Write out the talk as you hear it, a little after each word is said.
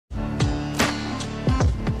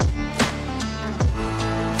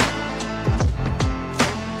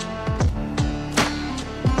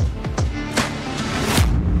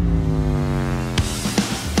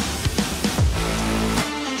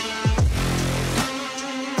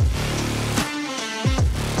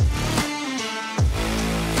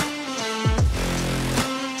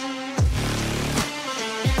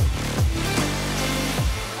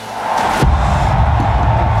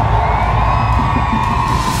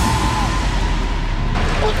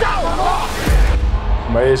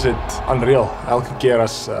Vir my is dit unreal. Elke keer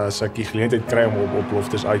as ek die geleentheid kry om op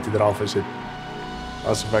beloftes uit te draf, is dit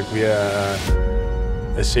asof ek weer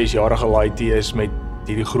 'n 6-jarige laaitie is met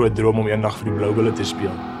hierdie groot droom om eendag vir die Blou Bulle te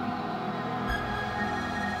speel.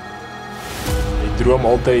 Jy droom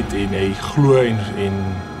altyd en jy glo en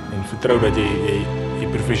vertrou dat jy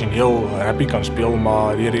professioneel rugby kan speel,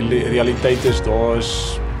 maar die realiteit is daar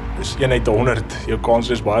is 1 uit 100. Jou kans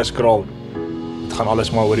is baie skraal. Dit gaan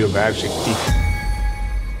alles maar oor jou werksetiek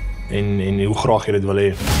en hoe graag jy dit wil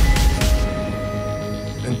hê.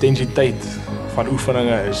 Intensiteit van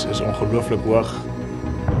oefeninge is ongelooflik hoog.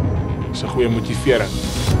 Dis 'n goeie motivering.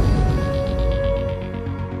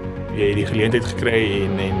 Jy het die geleentheid gekry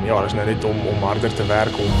en ja, dis nou net om harder te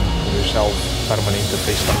werk om jouself permanent te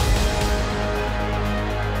vestig.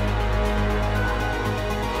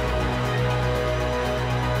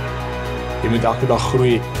 Jy moet elke dag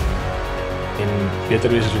groei en beter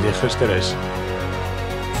wees as wat jy gister is.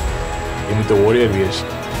 Jy moet 'n warrior wees.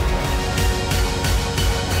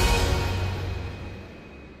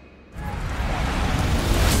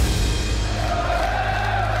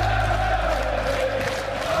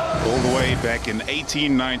 Back in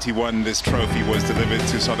 1891, this trophy was delivered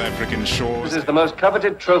to South African shores. This is the most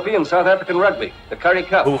coveted trophy in South African rugby, the Currie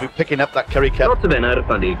Cup. We'll be picking up that Currie Cup.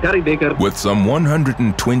 With some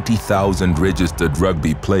 120,000 registered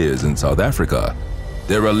rugby players in South Africa,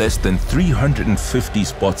 there are less than 350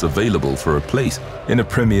 spots available for a place in a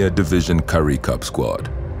Premier Division Currie Cup squad.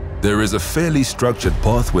 There is a fairly structured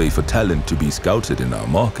pathway for talent to be scouted in our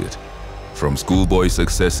market. From schoolboy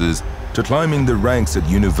successes to climbing the ranks at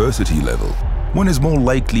university level, one is more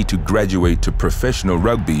likely to graduate to professional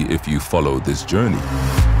rugby if you follow this journey.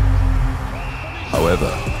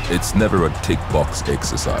 However, it's never a tick-box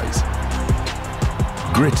exercise.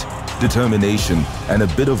 Grit, determination, and a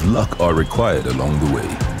bit of luck are required along the way.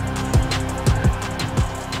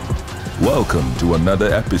 Welcome to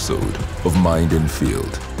another episode of Mind and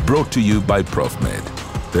Field, brought to you by Profmed,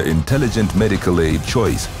 the intelligent medical aid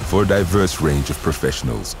choice for a diverse range of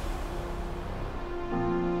professionals.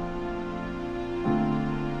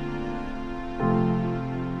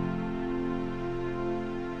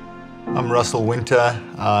 I'm Russel Winter.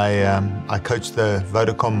 I coach the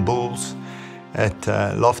Vodacom Bulls at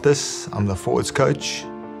Loftus. I'm the forwards coach.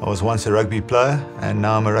 I was once a rugby player and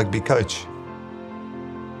now I'm a rugby coach.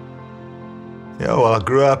 Yeah, well, I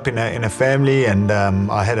grew up in a family, and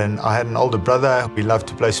I had an older brother. We loved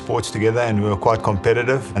to play sports together, and we were quite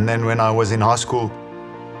competitive. And then when I was in high school,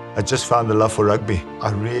 I just found the love for rugby. I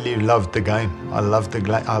really loved the game. I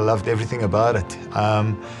loved everything about it.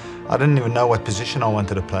 I didn't even know what position I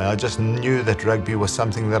wanted to play. I just knew that rugby was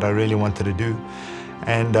something that I really wanted to do,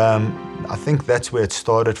 and I think that's where it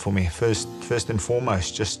started for me. First and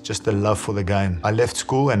foremost, just the love for the game. I left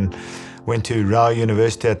school and went to Ruan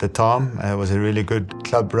University at the time. It was a really good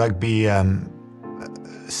club rugby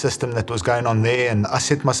system that was going on there, and I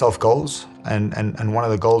set myself goals, and one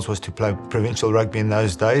of the goals was to play provincial rugby in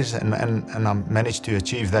those days, and I managed to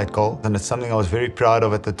achieve that goal, and it's something I was very proud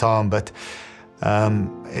of at the time. But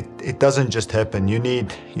it doesn't just happen. You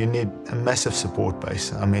need a massive support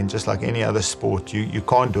base. I mean, just like any other sport, you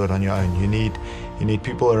can't do it on your own. You need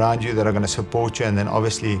people around you that are going to support you, and then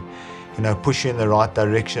obviously, you know, push you in the right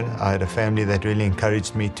direction. I had a family that really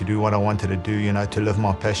encouraged me to do what I wanted to do, you know, to live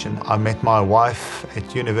my passion. I met my wife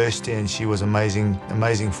at university, and she was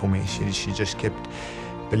amazing for me. She just kept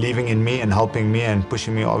believing in me and helping me and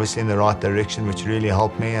pushing me obviously in the right direction, which really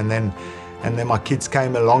helped me. And then my kids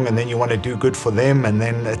came along, and then you want to do good for them, and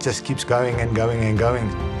then it just keeps going and going and going.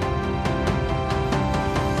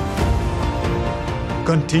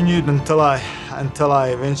 Continued until I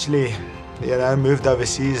eventually, you know, moved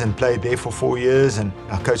overseas and played there for 4 years, and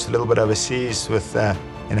I coached a little bit overseas with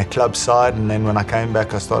in a club side, and then when I came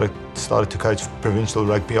back I started to coach provincial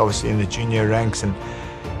rugby, obviously in the junior ranks, and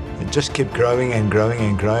it just kept growing and growing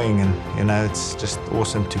and growing, and you know, it's just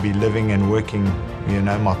awesome to be living and working, you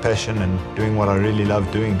know, my passion and doing what I really love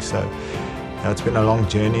doing. So you know, it's been a long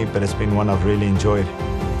journey, but it's been one I've really enjoyed.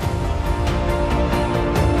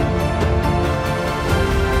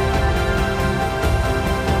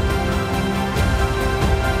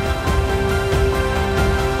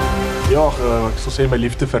 Ja, ek sal sê my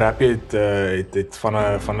liefde vir rugby het van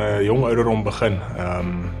 'n jong ouderdom begin.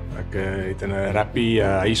 Ek het in 'n rugby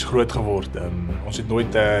huis groot geword. Ons het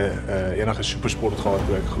nooit enige SuperSport gehad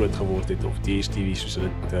toe ek groot geword het, of DStv soos hulle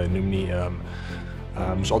dit noem nie.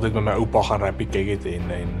 Moes altyd met my oupa gaan rugby kyk het,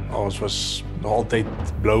 en alles was nog altyd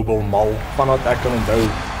blou bil mal. Vandat ek kan onthou,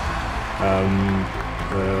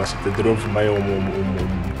 was dit 'n droom vir my om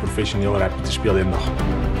professioneel rugby te speel eendag.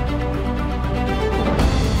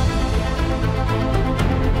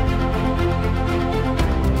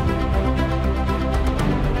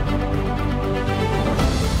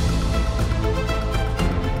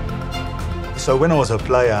 So when I was a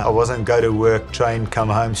player, I wasn't go to work, train, come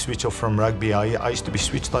home, switch off from rugby. I used to be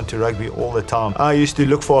switched on to rugby all the time. I used to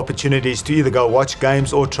look for opportunities to either go watch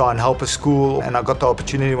games or try and help a school. And I got the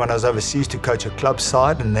opportunity when I was overseas to coach a club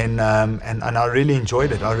side, and then and I really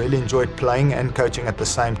enjoyed it. I really enjoyed playing and coaching at the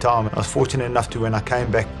same time. I was fortunate enough to, when I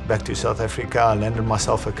came back to South Africa, I landed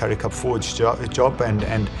myself a Currie Cup forwards job,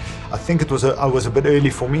 and I think I was a bit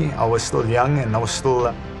early for me. I was still young and I was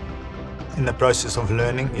still in the process of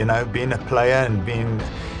learning. You know, being a player and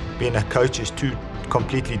being a coach is two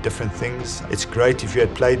completely different things. It's great if you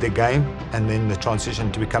had played the game, and then the transition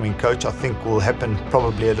to becoming coach I think will happen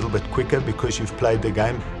probably a little bit quicker because you've played the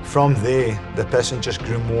game. From there, the passion just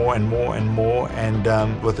grew more and more and more, and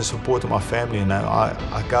with the support of my family, you know,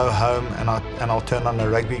 I go home and I'll turn on a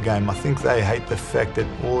rugby game. I think they hate the fact that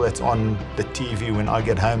all that's on the TV when I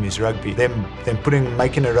get home is rugby. Them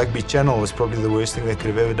making a rugby channel was probably the worst thing they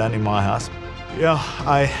could have ever done in my house. Yeah,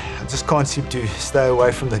 I just can't seem to stay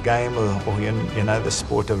away from the game or you know, the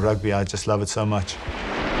sport of rugby. I just love it so much.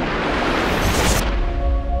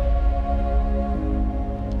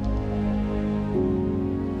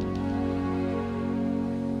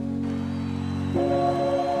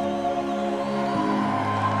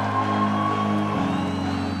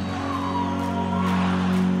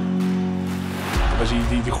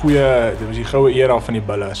 Dit was die goue era van die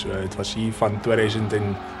bulle. So dit was hier van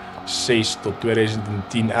 2006 tot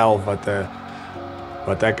 2010-11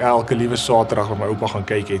 wat ek elke liewe Saterdag met my oupa gaan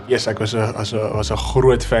kyk het. Yes, ek was 'n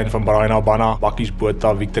groot fan van Brian Abana, Bakkies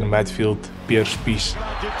Botha, Victor Matfield, Pierre Spies.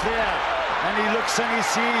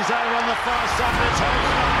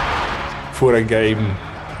 Voor 'n game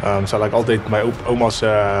sal ek altyd my ouma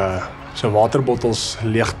se waterbottels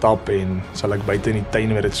leeg tap en sal ek buite in die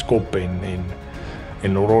tuin met dit skop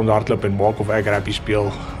en rondhardloop en maak of ek rugby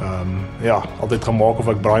speel. Ja, altyd gemaak of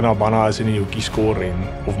ek Brian Abana is in die hoekie skoor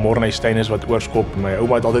of Morne Steyn is wat oorskop. My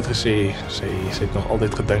ouma het altyd gesê, sy het nog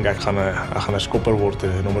altyd gedink ek gaan 'n skopper word,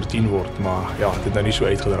 nommer 10 word, maar ja, dit het nou nie so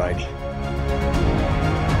uitgedraai nie.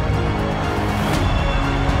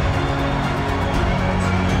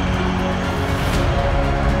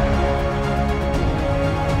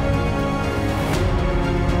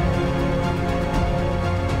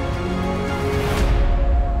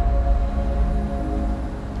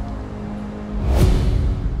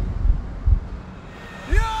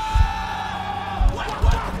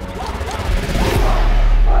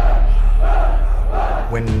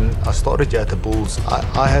 When I started here at the Bulls,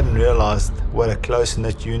 I hadn't realized what a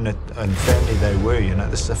close-knit unit and family they were. You know,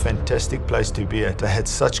 this is a fantastic place to be at. They had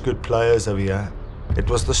such good players over here. It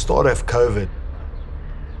was the start of COVID.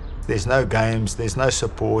 There's no games, there's no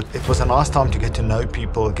support. It was a nice time to get to know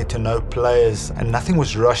people, get to know players, and nothing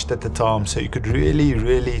was rushed at the time, so you could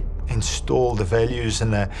really install the values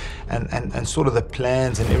and sort of the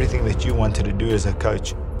plans and everything that you wanted to do as a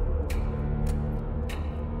coach.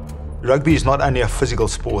 Rugby is not only a physical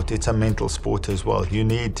sport, it's a mental sport as well. You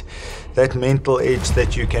need that mental edge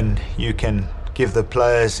that you can give the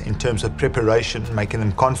players in terms of preparation, making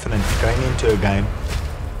them confident going into a game.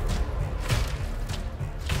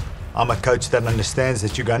 I'm a coach that understands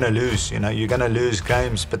that you're going to lose. You know, you're going to lose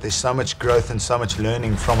games, but there's so much growth and so much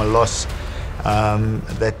learning from a loss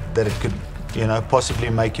that it could, you know, possibly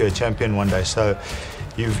make you a champion one day. So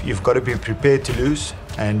you've got to be prepared to lose,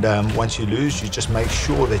 and once you lose, you just make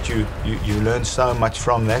sure that you learn so much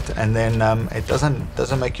from that, and then it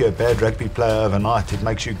doesn't make you a bad rugby player overnight. It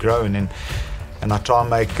makes you grow, and I try and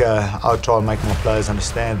make my players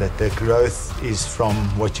understand that the growth is from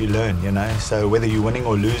what you learn. You know, so whether you're winning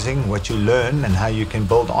or losing, what you learn and how you can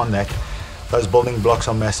build on that, those building blocks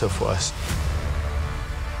are massive for us.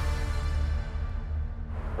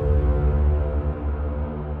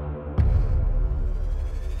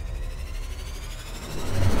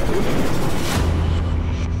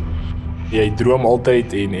 Jy droom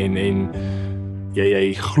altyd en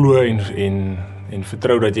jy glo en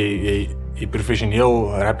vertrou dat jy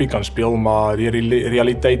professioneel rugby kan speel, maar die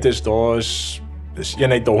realiteit is dis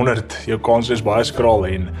 1 uit 100. Jou kans is baie skraal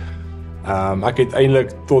en ek het eintlik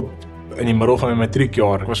tot in die middel van my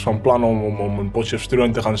matriekjaar, ek was van plan om in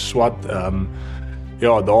Potchefstroom te gaan swat.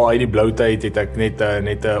 Ja, daar uit die blou tyd het ek net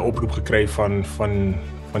 'n oproep gekry van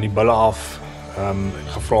die bulle af,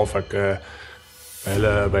 gevra of ek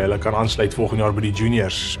by hulle kan aansluit volgende jaar by die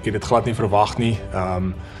juniors. Ek het dit glad nie verwag nie.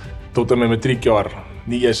 Tot in my matriekjaar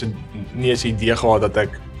nie eens 'n idee gehad dat ek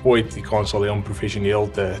ooit die kans sal hê om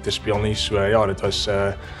professioneel te speel nie. So ja, dit was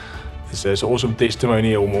 'n awesome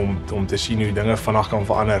testimony om te sien hoe dinge vandag kan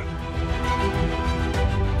verander.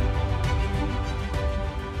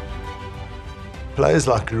 Players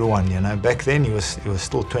like Ruan, you know, back then he was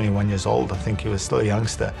still 21 years old. I think he was still a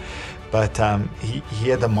youngster. But he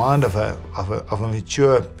had the mind of a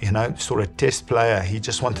mature, sort of test player. He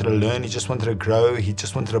just wanted to learn, he just wanted to grow, he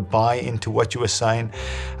just wanted to buy into what you were saying.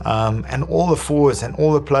 And all the forwards and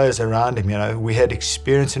all the players around him, we had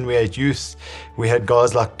experience and we had youth. We had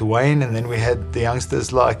guys like Dwayne, and then we had the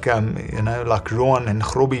youngsters like, like Ruan and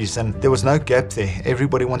Grobbies, and there was no gap there.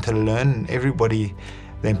 Everybody wanted to learn, and everybody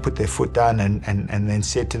then put their foot down and then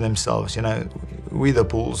said to themselves, we're the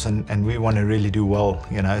Bulls and we want to really do well,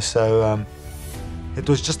 So it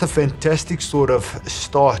was just a fantastic sort of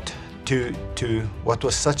start to what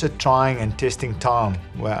was such a trying and testing time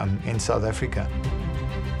in South Africa.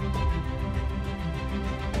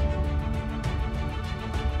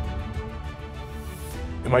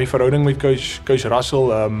 My verhouding met coach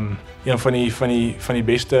Russel, een van die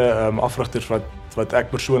beste afrigters wat ek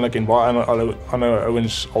persoonlik en baie ander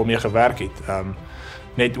ouens al mee gewerk het.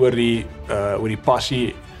 Net oor die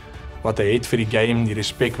passie wat hy het vir die game, die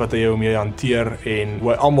respek wat hy jou mee hanteer en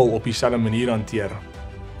hoe hy almal op dieselfde manier hanteer.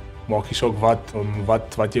 Maak nie saak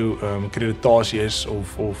wat jou akreditasie is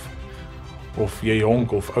of jy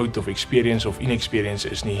jonk of oud of experience of inexperience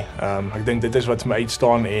is nie. Ek dink dit is wat vir my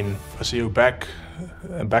uitstaan en as jy jou back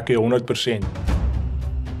jy 100%.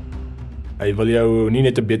 Hy wil jou nie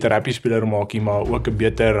net 'n beter rugby speler maak nie, maar ook 'n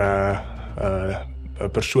beter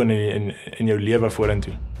persoon in jou lewe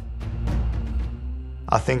vorentoe.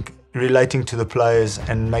 I think relating to the players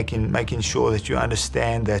and making sure that you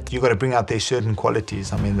understand that you've got to bring out their certain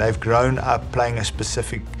qualities. I mean, they've grown up playing a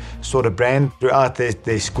specific sort of brand throughout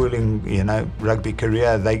their schooling, rugby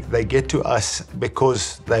career. They get to us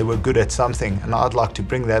because they were good at something, and I'd like to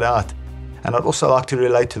bring that out. And I'd also like to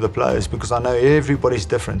relate to the players because I know everybody's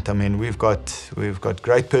different. I mean, we've got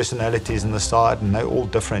great personalities on the side and they're all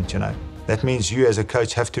different, That means you as a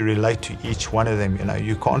coach have to relate to each one of them,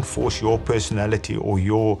 You can't force your personality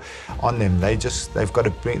or on them. They've got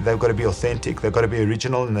to be authentic, they've got to be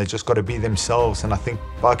original, and they've just got to be themselves. And I think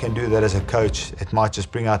if I can do that as a coach, it might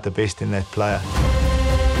just bring out the best in that player.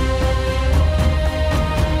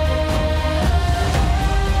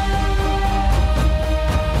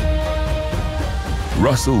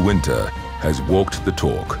 Russell Winter has walked the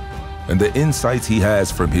talk, and the insights he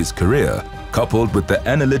has from his career, coupled with the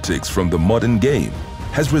analytics from the modern game,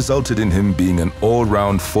 has resulted in him being an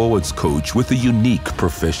all-round forwards coach with a unique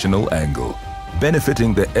professional angle,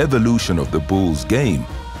 benefiting the evolution of the Bulls game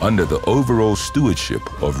under the overall stewardship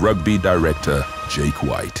of rugby director Jake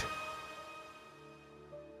White.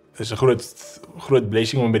 Dit is 'n groot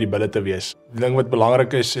blessing om by die bulle te wees. Die ding wat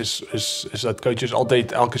belangrik is dat coaches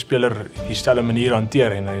altyd elke speler dieselfde manier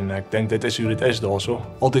hanteer en ek dink dit is hoe dit is daarso.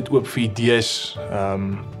 Altyd oop vir idees.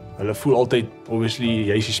 Hulle voel altyd obviously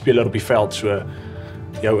jy is die speler op die veld, so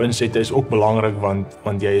jou insette is ook belangrik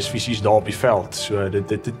want jy is fisies daar op die veld. So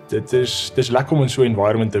dit is lekker om in so 'n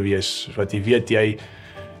environment te wees wat jy weet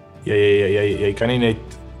jy kan nie net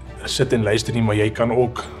sit en luister nie, maar jy kan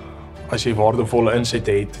ook as jy waardevolle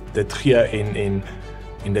insette het, dit gee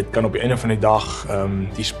en dit kan op die einde van die dag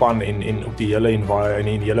die span en ook die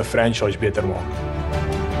hele franchise beter maak.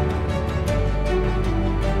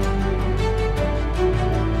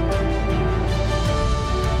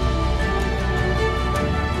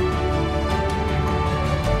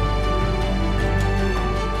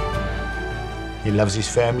 He loves his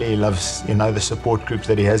family, he loves, the support groups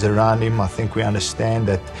that he has around him. I think we understand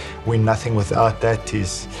that we're nothing without that.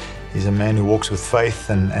 He's a man who walks with faith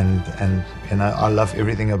and I love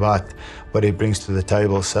everything about what he brings to the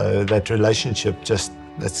table. So that relationship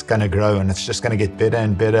that's going to grow and it's just going to get better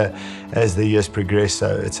and better as the years progress. So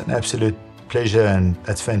it's an absolute pleasure and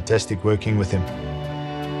that's fantastic working with him.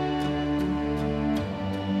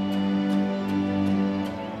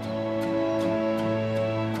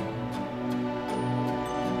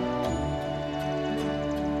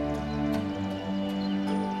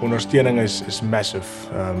 Ondersteuning is massive.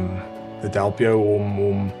 Dit help jou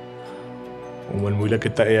om in moeilike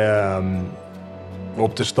tye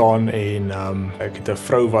op te staan en ek het 'n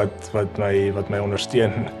vrou wat my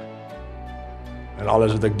ondersteun in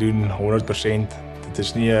alles wat ek doen 100%. Dit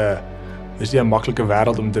is nie 'n maklike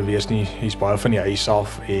wêreld om te wees nie. Hier's baie van die huis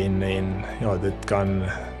af en ja,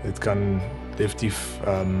 dit kan definitief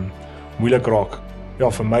moeilik raak. Ja,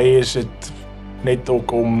 vir my is dit net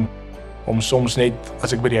ook om soms net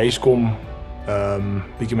as ek by die huis kom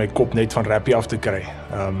bietjie my kop net van rugby af te kry.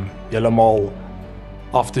 Heeltemal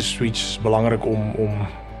af te switch, belangrik om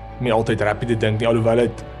nie altyd rugby te dink nie, alhoewel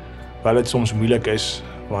dit soms moeilik is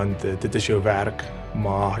want dit is jou werk,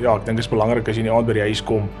 maar ja, ek dink dit is belangrik as jy in die aand by die huis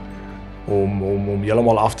kom om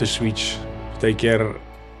heeltemal af te switch. Partykeer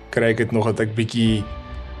kry ek dit nog dat ek bietjie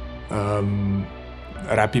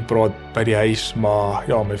rugby praat by die huis, maar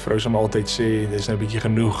ja, my vrou sal my altyd sê dis nou 'n bietjie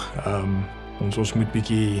genoeg. Ons moet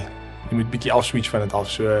jy moet bietjie afswitch van dit af.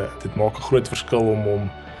 So dit maak 'n groot verskil om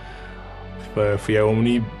vir jou om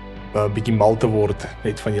nie bietjie mal te word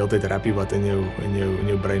net van die hele tyd rugby wat in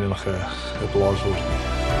jou brein geplaas word.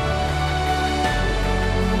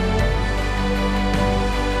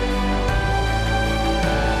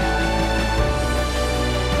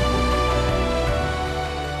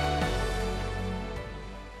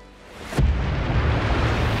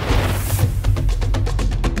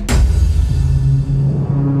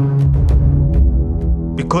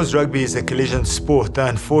 Because rugby is a collision sport, the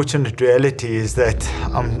unfortunate reality is that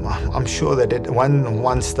I'm sure that at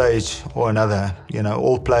one stage or another,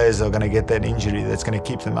 all players are going to get that injury that's going to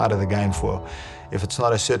keep them out of the game for, if it's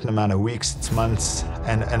not a certain amount of weeks, it's months,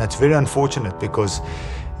 and it's very unfortunate because,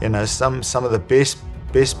 some of the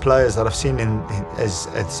best players that I've seen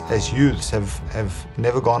as youths have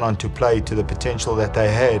never gone on to play to the potential that they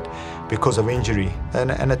had because of injury,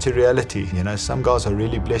 and it's a reality. Some guys are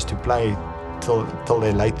really blessed to play till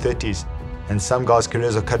their late 30s, and some guys'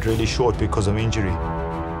 careers are cut really short because of injury.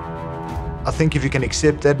 I think if you can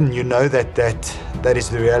accept that and that is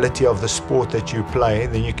the reality of the sport that you play,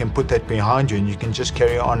 then you can put that behind you and you can just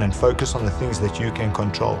carry on and focus on the things that you can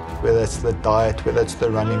control, whether it's the diet, whether it's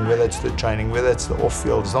the running, whether it's the training, whether it's the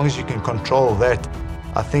off-field. As long as you can control that,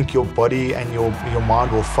 I think your body and your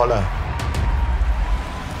mind will follow.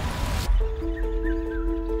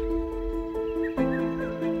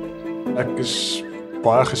 Ek is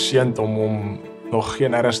baie geseënd om nog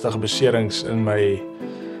geen ernstige beserings in my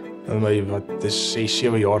wat is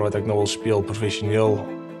 6-7 jaar wat ek nou al speel professioneel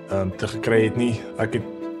te gekry het nie. Ek het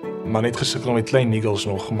maar net gesukkel met klein niggles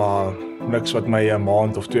nog, maar niks wat my 'n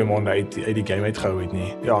maand of 2 maande uit die game uitgehou het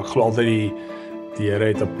nie. Ja, ek glo altyd die Here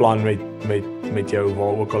het 'n plan met jou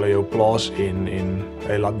waar ook al hy jou plaas en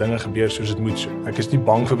hy laat dinge gebeur soos dit moet. Ek is nie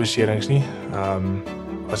bang vir beserings nie.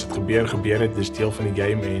 As dit gebeur het, dis deel van die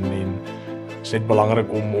game en is net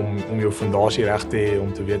belangrik om jou fondasie reg te hê,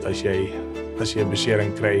 om te weet as jy 'n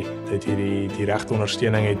besering kry, dat jy die regte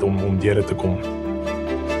ondersteuning het om deur dit te kom.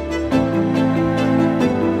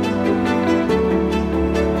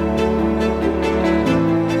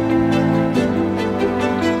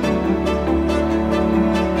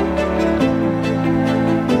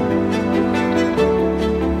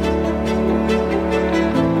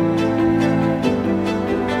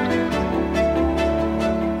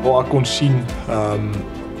 Waar ek kon sien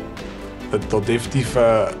dat definitief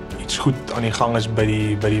iets goed aan die gang is by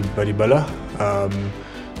die bulle.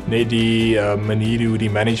 Net die manier hoe die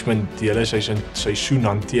management die hele seisoen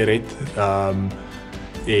hanteer het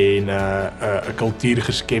en 'n kultuur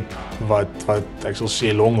geskep wat ek sal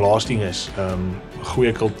sê long lasting is. 'n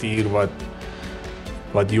Goeie kultuur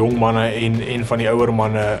wat jong manne en van die ouer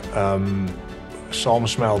manne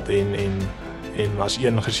saamsmelt en as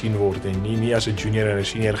een gesien word en nie as 'n junior en 'n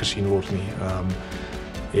senior gesien word nie.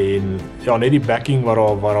 En ja, net die backing waar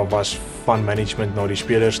daar was van management na die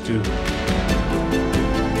spelers toe.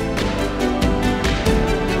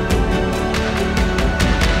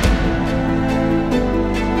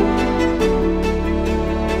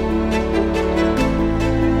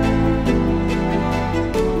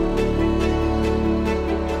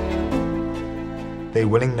 Their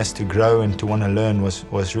willingness to grow and to want to learn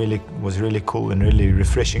was really cool and really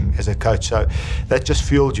refreshing as a coach. So that just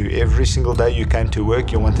fueled you. Every single day you came to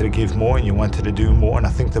work, you wanted to give more and you wanted to do more. And I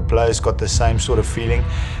think the players got the same sort of feeling.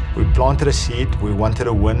 We planted a seed, we wanted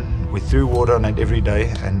to win, we threw water on it every day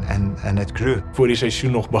and it grew. Voor die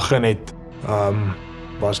seisoen nog begin het,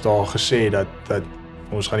 was daar gesê dat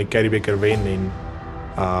ons gaan die Currie-beker wen en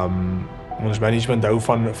ons management hou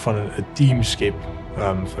van 'n team skep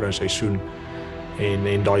vir 'n seisoen.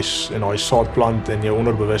 En daai saadplant in jou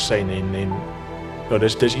onderbewussyn en ja,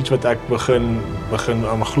 dis iets wat ek begin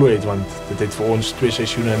aan glo het, want dit het vir ons 2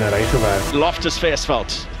 seisoene in 'n ry gewerk. Loftus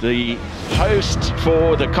Versfeld, the host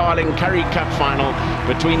for the Carling Currie Cup final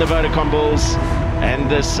between the Vodacom Bulls and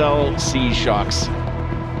the Cell Sea Sharks.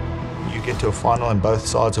 You get to a final and both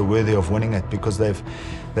sides are worthy of winning it because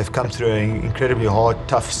they've come through an incredibly hard,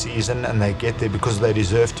 tough season and they get there because they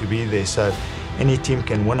deserve to be there. So any team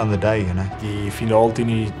can win on the day, Die finaal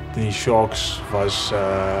teen die Sharks was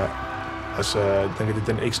ek dink dit het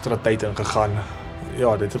in ekstra tyd ingegaan.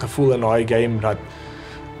 Ja, dit het gevoel in daai game dat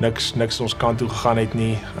niks ons kant toe gegaan het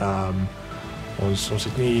nie. Ons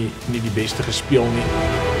het nie die beste gespeel nie.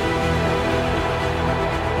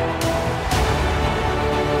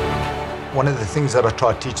 One of the things that I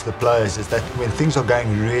try to teach the players is that when things are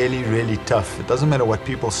going really, really tough, it doesn't matter what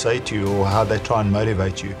people say to you or how they try and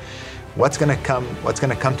motivate you. What's going to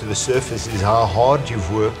come to the surface is how hard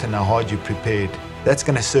you've worked and how hard you prepared. That's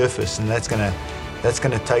going to surface, and that's going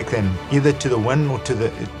to take them either to the win or to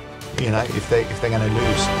the, if they're going to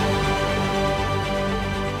lose.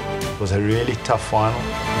 It was a really tough final.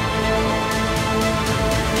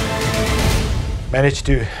 Managed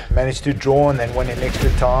to draw and then win in extra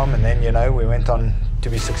time, and then we went on to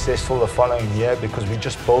be successful the following year because we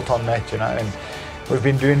just built on that, and we've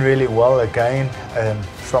been doing really well again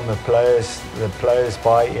from the players. The players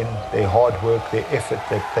buy in, their hard work, their effort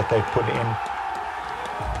that they put in.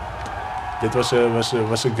 Dit was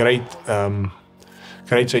 'n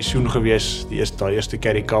great seisoen geweest, die eerste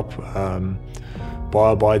Currie Cup.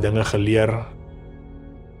 Baie dinge geleer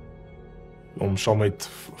om saam met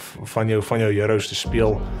van jou heroes te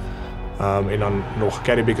speel. En dan nog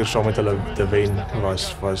Currie Beeker saam met hulle te wen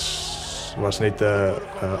was net 'n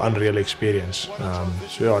unreal experience.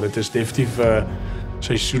 So ja, dit is definitief 'n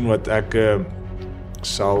seisoen wat ek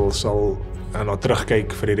sal na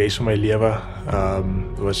terugkyk vir die res van my lewe.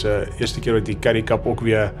 Dit was die eerste keer dat die Currie Cup ook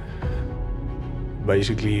weer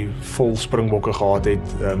basically vol springbokke gehad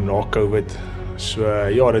het na COVID. So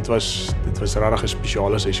ja, dit was regtig 'n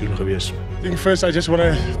spesiale seisoen geweest. I think first I just want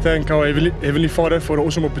to thank our Heavenly Father for the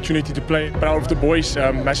awesome opportunity to play. Proud of the boys,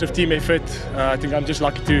 massive team effort. I think I'm just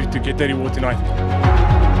lucky to get that reward tonight.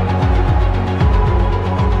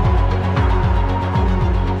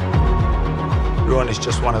 Ruan is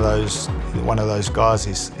just one of those guys.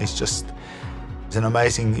 He's an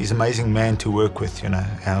amazing man to work with.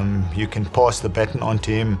 You can pass the baton on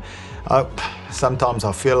to him. Sometimes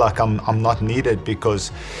I feel like I'm not needed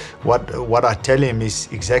because what I tell him is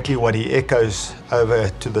exactly what he echoes over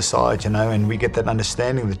to the side, and we get that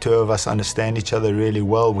understanding. The two of us understand each other really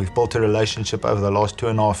well. We've built a relationship over the last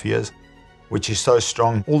 2.5 years, which is so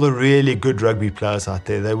strong. All the really good rugby players out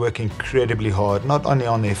there, they work incredibly hard, not only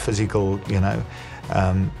on their physical,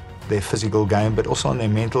 their physical game, but also on their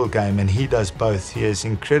mental game, and he does both. He has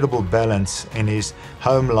incredible balance in his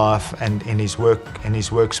home life and in his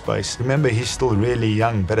workspace. Remember, he's still really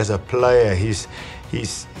young, but as a player, he's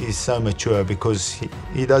so mature because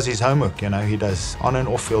he does his homework. He does on and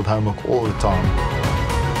off field homework all the time.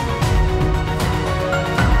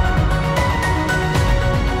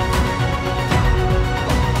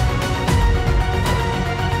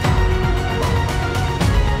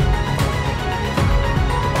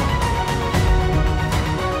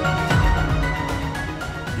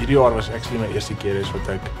 Hierdie jaar was actually my eerste keer wat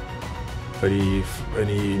ek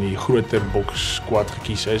in die groter boks squad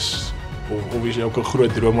gekies is. Obviously ook 'n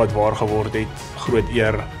groot droom wat waar geword het, groot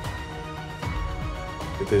eer.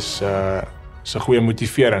 Dit is 'n goeie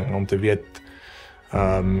motivering om te weet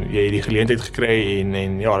jy het die geleentheid gekry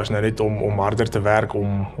en ja, dit is nou net om harder te werk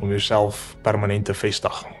om jouself permanent te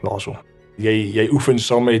vestig daarso. Jy oefen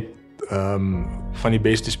saam met van die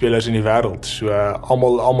beste spelers in die wêreld. So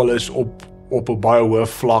almal is op 'n baie hoë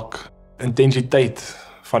vlak. Intensiteit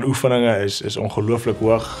van oefeninge is ongelooflik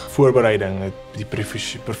hoog. Voorbereiding, die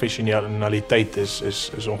professionaliteit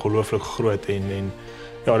is ongelooflik groot en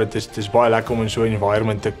ja, dit is baie lekker om in so 'n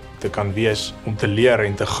environment te kan wees, om te leer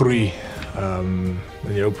en te groei in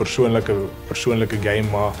jou persoonlike game,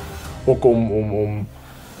 maar ook om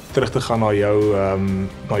terug te gaan na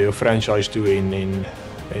jou franchise toe en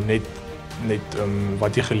net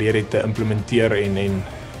wat jy geleer het te implementeer en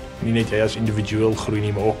nie net jy as individueel groei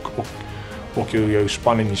nie, maar ook jou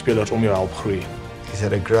span en die spelers om jou help groei. He's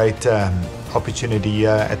had a great opportunity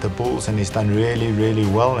here at the Bulls and he's done really, really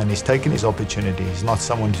well, and he's taken his opportunity. He's not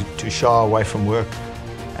someone to shy away from work.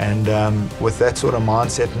 And with that sort of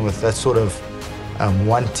mindset and with that sort of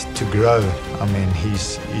want to grow, I mean,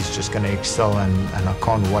 he's just going to excel, and I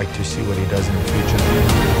can't wait to see what he does in the future.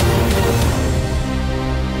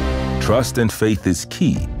 Trust and faith is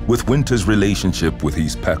key with Winter's relationship with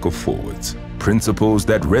his pack of forwards. Principles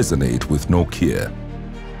that resonate with Nortje.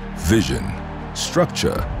 Vision,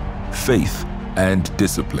 structure, faith, and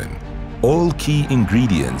discipline. All key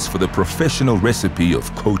ingredients for the professional recipe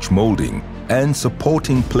of coach molding and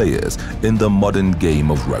supporting players in the modern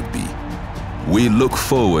game of rugby. We look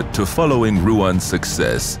forward to following Ruan's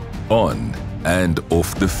success on and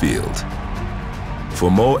off the field.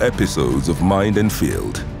 For more episodes of Mind and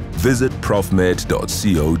Field, visit profmed.co.za.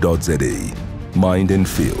 Mind and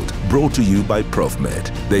Field, brought to you by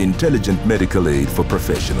Profmed, the intelligent medical aid for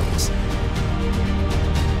professionals.